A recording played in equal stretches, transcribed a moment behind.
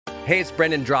Hey, it's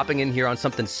Brendan dropping in here on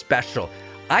something special.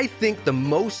 I think the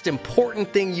most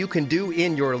important thing you can do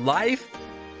in your life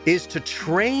is to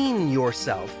train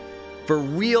yourself for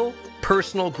real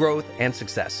personal growth and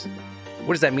success.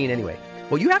 What does that mean anyway?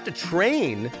 Well, you have to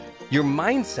train your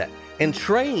mindset and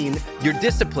train your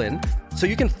discipline so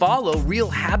you can follow real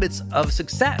habits of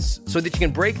success, so that you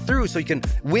can break through, so you can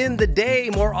win the day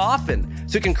more often,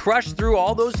 so you can crush through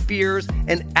all those fears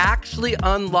and actually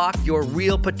unlock your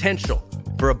real potential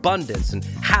for abundance and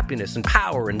happiness and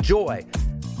power and joy.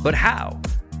 But how?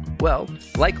 Well,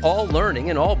 like all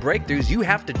learning and all breakthroughs, you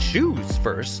have to choose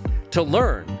first to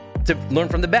learn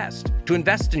from the best, to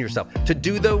invest in yourself, to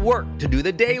do the work, to do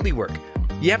the daily work.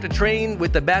 You have to train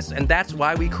with the best, and that's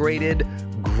why we created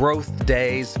Growth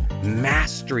Day's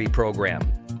Mastery Program.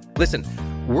 Listen,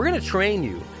 we're going to train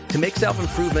you to make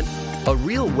self-improvement a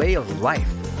real way of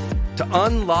life, to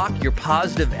unlock your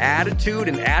positive attitude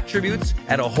and attributes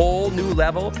at a whole new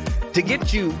level, to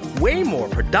get you way more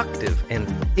productive and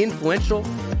influential,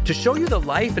 to show you the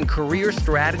life and career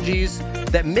strategies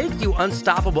that make you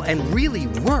unstoppable and really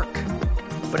work.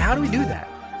 But how do we do that?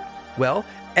 Well,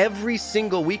 every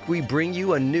single week we bring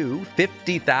you a new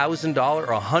 $50,000 or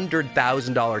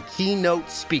 $100,000 keynote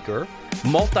speaker,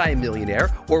 multimillionaire,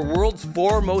 or world's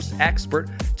foremost expert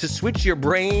to switch your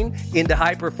brain into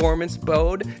high performance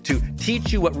mode, to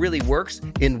teach you what really works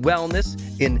in wellness,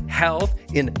 in health,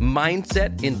 in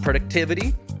mindset, in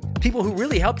productivity. People who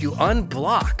really help you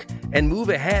unblock and move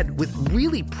ahead with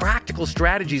really practical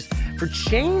strategies for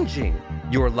changing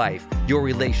your life, your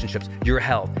relationships, your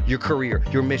health, your career,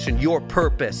 your mission, your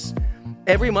purpose.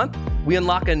 Every month, we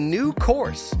unlock a new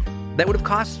course that would have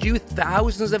cost you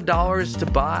thousands of dollars to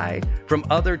buy from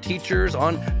other teachers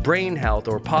on brain health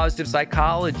or positive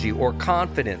psychology or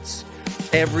confidence.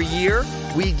 Every year,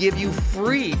 we give you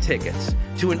free tickets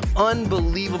to an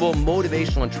unbelievable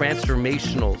motivational and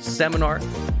transformational seminar.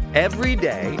 Every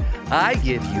day, I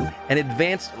give you an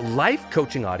advanced life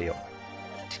coaching audio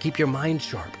to keep your mind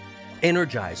sharp,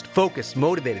 energized, focused,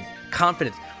 motivated,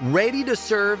 confident, ready to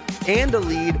serve and to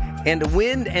lead and to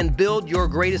win and build your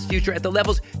greatest future at the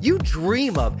levels you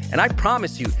dream of. And I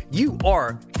promise you, you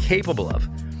are capable of.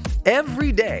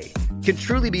 Every day can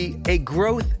truly be a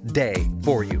growth day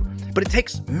for you. But it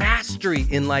takes mastery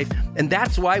in life, and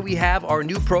that's why we have our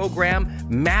new program,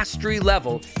 Mastery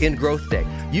Level in Growth Day.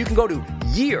 You can go to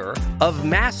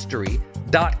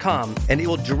yearofmastery.com, and it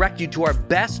will direct you to our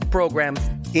best program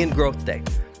in Growth Day.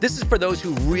 This is for those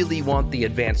who really want the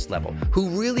advanced level, who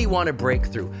really want to break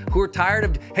through, who are tired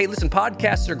of, hey, listen,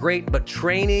 podcasts are great, but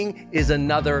training is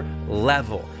another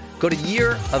level. Go to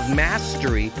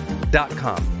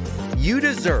yearofmastery.com. You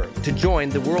deserve to join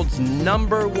the world's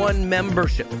 #1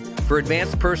 membership for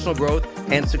advanced personal growth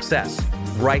and success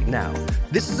right now.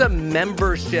 This is a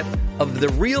membership of the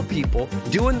real people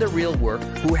doing the real work,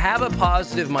 who have a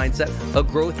positive mindset, a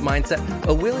growth mindset,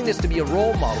 a willingness to be a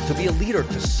role model, to be a leader,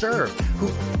 to serve, who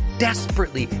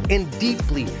desperately and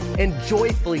deeply and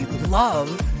joyfully love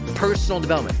personal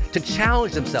development, to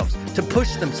challenge themselves, to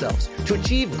push themselves, to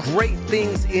achieve great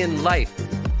things in life.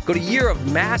 Go to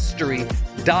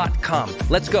yearofmastery.com.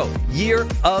 Let's go.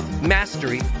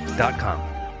 yearofmastery.com.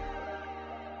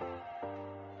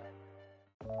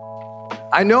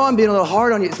 I know I'm being a little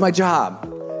hard on you. It's my job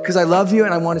because I love you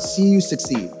and I want to see you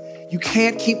succeed. You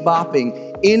can't keep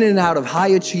bopping in and out of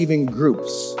high-achieving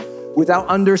groups without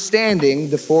understanding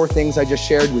the 4 things I just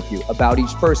shared with you about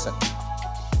each person.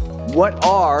 What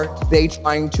are they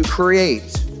trying to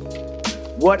create?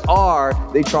 What are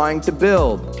they trying to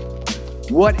build?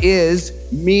 What is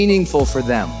meaningful for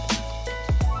them?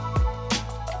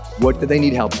 What do they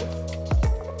need help with?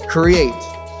 Create,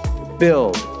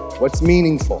 build, what's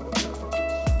meaningful?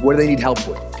 What do they need help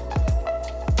with?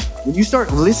 When you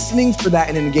start listening for that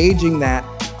and engaging that,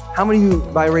 how many of you,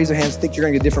 by raise of hands, think you're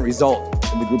gonna get a different result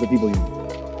in the group of people you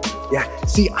meet? Yeah,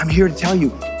 see, I'm here to tell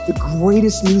you the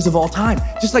greatest news of all time.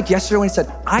 Just like yesterday when I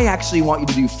said, I actually want you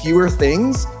to do fewer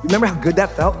things. Remember how good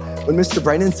that felt when Mr.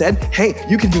 Brendan said, hey,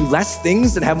 you can do less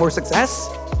things and have more success?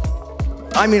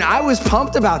 I mean, I was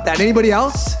pumped about that. Anybody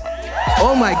else?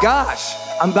 Oh my gosh,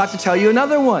 I'm about to tell you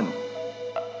another one.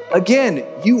 Again,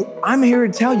 I'm here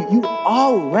to tell you, you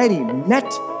already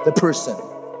met the person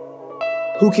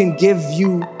who can give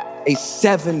you a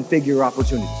 7-figure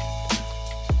opportunity.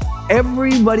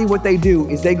 Everybody, what they do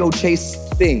is they go chase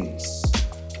things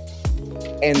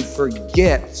and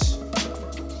forget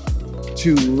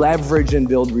to leverage and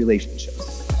build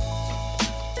relationships.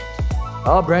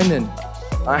 Oh, Brendan,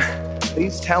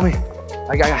 please tell me,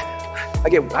 I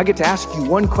get to ask you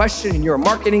one question and you're a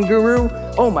marketing guru.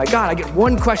 Oh my God, I get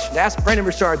one question to ask Brendan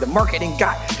Burchard, the marketing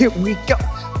guy. Here we go.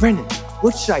 Brendan,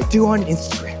 what should I do on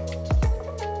Instagram?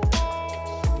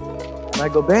 And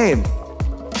I go, babe,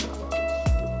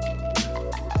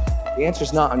 the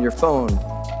answer's not on your phone.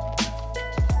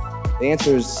 The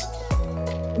answer's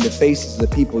in the faces of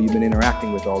the people you've been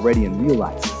interacting with already in real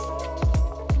life.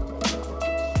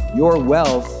 Your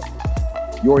wealth,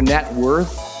 your net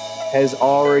worth has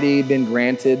already been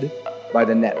granted by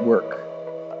the network.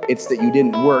 It's that you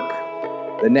didn't work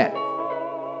the net.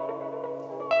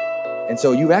 And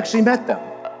so you've actually met them,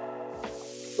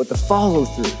 but the follow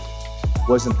through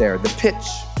wasn't there. The pitch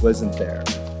wasn't there.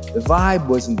 The vibe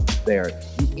wasn't there.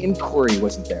 The inquiry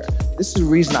wasn't there. This is the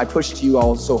reason I push to you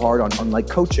all so hard on like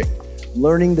coaching,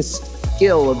 learning the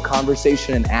skill of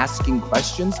conversation and asking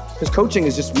questions, because coaching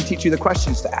is just, we teach you the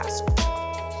questions to ask.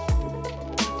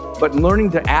 But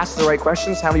learning to ask the right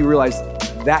questions, how many realize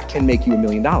that can make you $1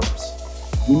 million?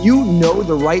 When you know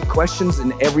the right questions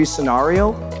in every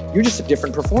scenario, you're just a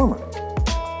different performer.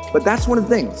 But that's one of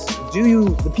the things.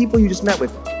 The people you just met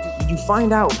with, did you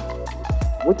find out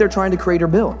what they're trying to create or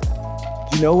build?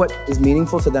 Do you know what is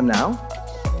meaningful to them now?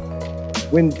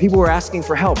 When people were asking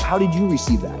for help, how did you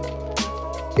receive that?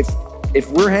 If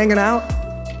we're hanging out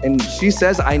and she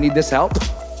says, I need this help,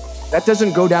 that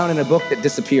doesn't go down in a book that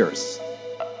disappears.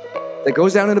 That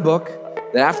goes down in a book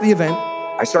that after the event,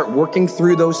 I start working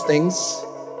through those things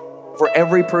for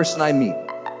every person I meet.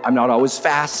 I'm not always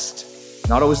fast,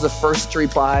 not always the first to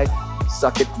reply,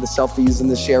 suck it, the selfies and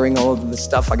the sharing, all of the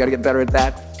stuff. I gotta get better at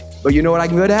that. But you know what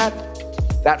I'm good at?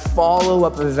 That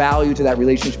follow-up of value to that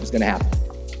relationship is gonna happen.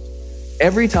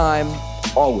 Every time,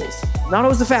 always. Not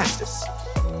always the fastest,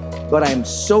 but I am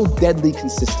so deadly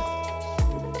consistent.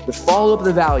 The follow-up of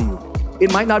the value,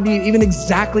 it might not be even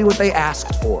exactly what they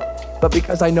asked for, but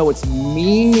because I know it's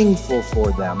meaningful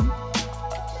for them,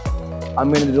 I'm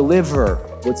gonna deliver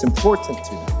what's important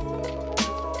to them.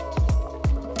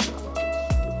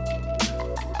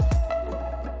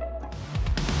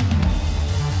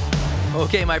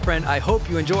 Okay, my friend, I hope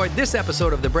you enjoyed this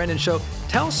episode of The Brendon Show.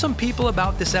 Tell some people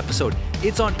about this episode.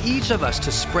 It's on each of us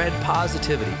to spread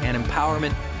positivity and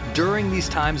empowerment during these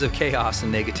times of chaos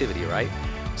and negativity, right?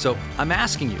 So I'm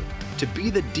asking you to be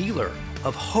the dealer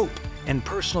of hope and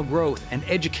personal growth and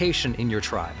education in your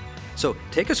tribe. So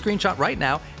take a screenshot right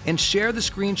now and share the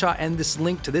screenshot and this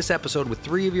link to this episode with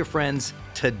 3 of your friends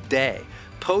today.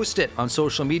 Post it on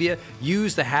social media.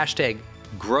 Use the hashtag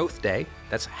Growth Day.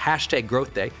 That's hashtag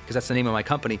Growth Day, because that's the name of my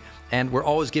company. And we're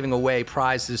always giving away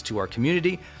prizes to our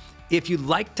community. If you'd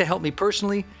like to help me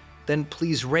personally, then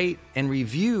please rate and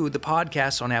review the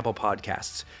podcast on Apple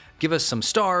Podcasts. Give us some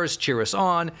stars, cheer us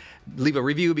on, leave a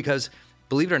review, because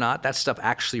believe it or not, that stuff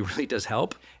actually really does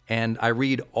help. And I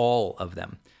read all of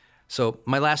them. So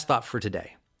my last thought for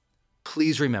today,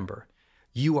 please remember,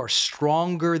 you are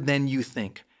stronger than you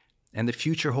think, and the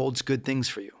future holds good things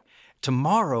for you.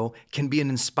 Tomorrow can be an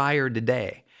inspired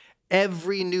day.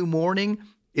 Every new morning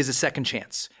is a second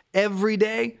chance. Every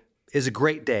day is a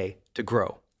great day to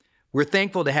grow. We're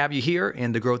thankful to have you here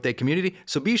in the Growth Day community,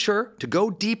 so be sure to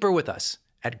go deeper with us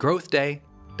at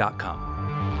growthday.com.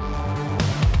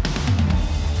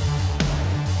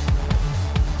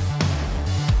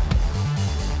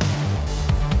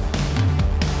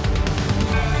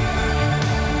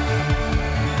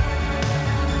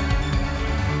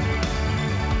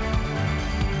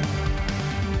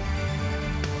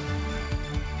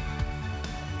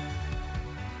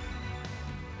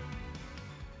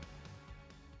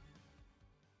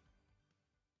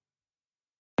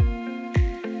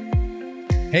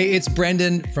 Hey, it's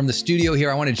Brendon from the studio here.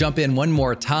 I want to jump in one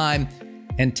more time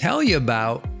and tell you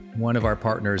about one of our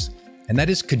partners, and that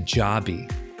is Kajabi.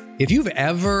 If you've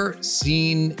ever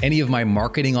seen any of my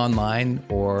marketing online,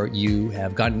 or you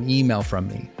have gotten an email from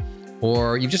me,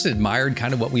 or you've just admired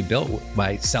kind of what we built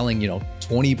by selling,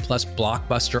 20 plus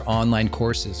blockbuster online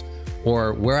courses,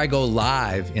 or where I go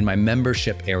live in my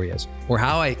membership areas, or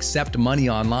how I accept money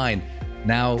online,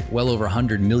 now well over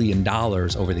 $100 million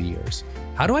over the years.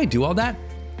 How do I do all that?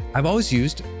 I've always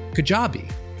used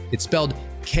Kajabi. It's spelled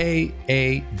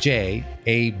Kajabi.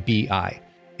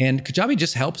 And Kajabi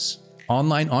just helps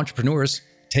online entrepreneurs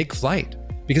take flight,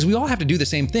 because we all have to do the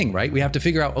same thing, right? We have to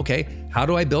figure out, okay, how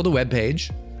do I build a web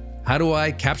page? How do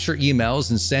I capture emails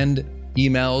and send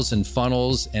emails and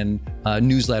funnels and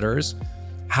newsletters?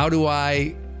 How do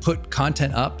I put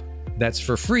content up that's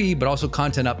for free, but also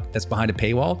content up that's behind a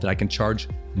paywall that I can charge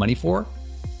money for?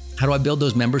 How do I build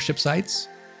those membership sites?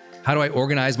 How do I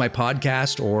organize my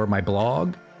podcast or my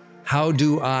blog? How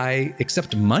do I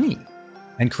accept money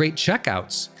and create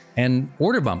checkouts and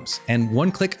order bumps and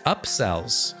one-click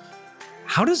upsells?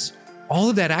 How does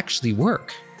all of that actually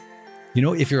work?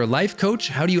 If you're a life coach,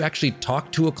 how do you actually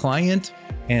talk to a client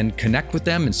and connect with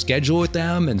them and schedule with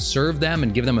them and serve them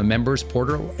and give them a members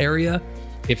portal area.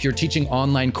 If you're teaching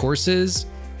online courses,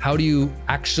 how do you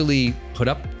actually put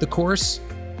up the course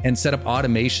and set up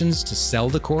automations to sell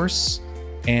the course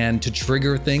and to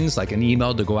trigger things like an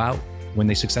email to go out when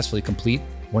they successfully complete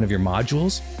one of your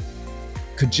modules?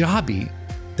 Kajabi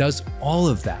does all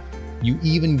of that. You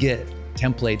even get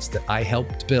templates that I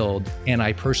helped build and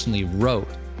I personally wrote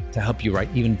to help you write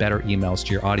even better emails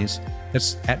to your audience.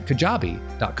 That's at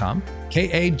kajabi.com,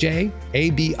 Kajabi.com.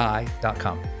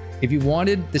 If you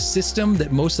wanted the system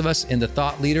that most of us in the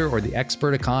thought leader or the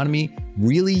expert economy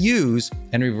really use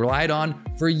and we've relied on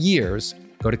for years,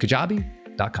 go to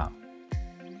kajabi.com.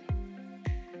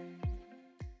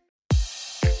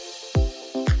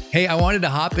 Hey, I wanted to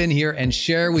hop in here and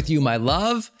share with you my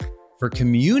love for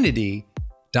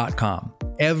community.com.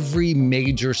 Every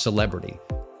major celebrity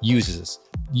uses this.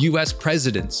 US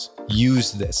presidents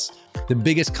use this. The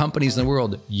biggest companies in the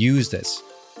world use this.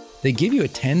 They give you a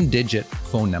 10-digit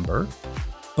phone number,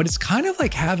 but it's kind of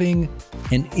like having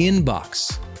an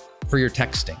inbox for your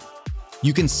texting.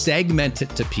 You can segment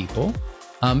it to people,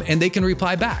 and they can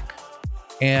reply back.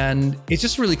 And it's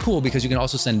just really cool because you can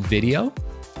also send video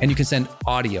and you can send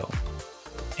audio.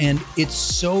 And it's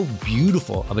so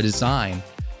beautiful of a design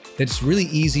that it's really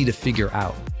easy to figure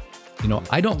out. You know,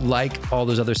 I don't like all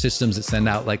those other systems that send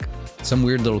out like some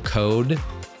weird little code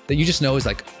that you just know is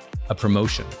like a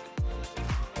promotion.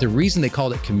 The reason they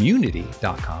called it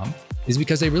community.com is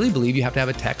because they really believe you have to have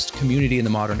a text community in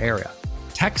the modern era.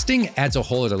 Texting adds a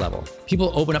whole other level.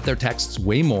 People open up their texts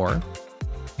way more.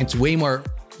 It's way more,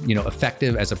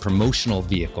 effective as a promotional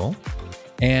vehicle.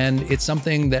 And it's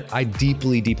something that I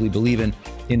deeply, deeply believe in.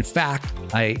 In fact,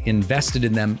 I invested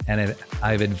in them and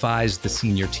I've advised the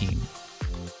senior team.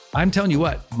 I'm telling you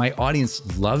what, my audience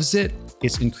loves it.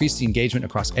 It's increased the engagement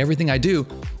across everything I do.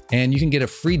 And you can get a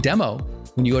free demo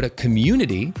when you go to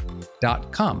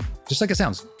community.com. Just like it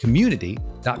sounds,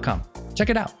 community.com. Check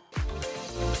it out.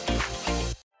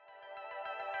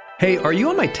 Hey, are you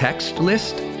on my text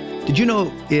list? Did you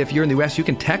know if you're in the US, you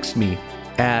can text me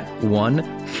at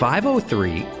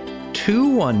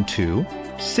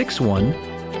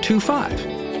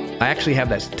 1-503-212-6125. I actually have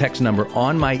that text number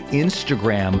on my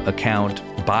Instagram account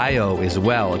bio as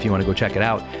well, if you want to go check it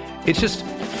out. It's just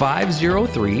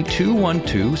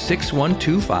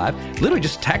 503-212-6125. Literally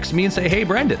just text me and say, hey,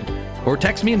 Brendan. Or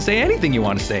text me and say anything you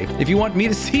want to say. If you want me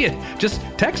to see it, just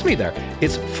text me there.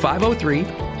 It's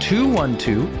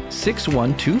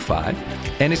 503-212-6125.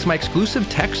 And it's my exclusive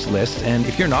text list. And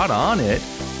if you're not on it,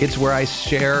 it's where I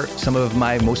share some of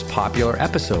my most popular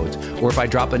episodes. Or if I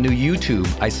drop a new YouTube,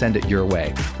 I send it your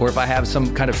way. Or if I have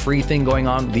some kind of free thing going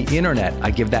on the internet,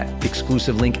 I give that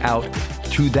exclusive link out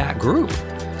to that group.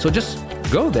 So just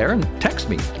go there and text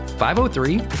me,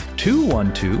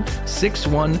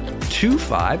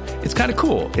 503-212-6125. It's kind of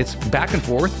cool. It's back and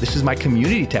forth. This is my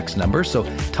community text number. So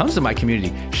tons of my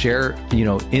community share,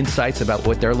 insights about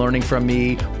what they're learning from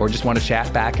me or just want to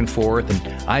chat back and forth. And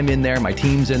I'm in there, my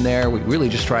team's in there. We really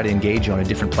just try to engage you on a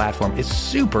different platform. It's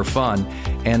super fun.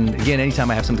 And again, anytime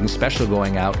I have something special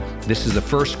going out, this is the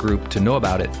first group to know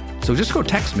about it. So just go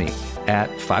text me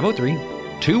at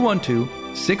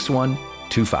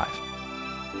 503-212-6125.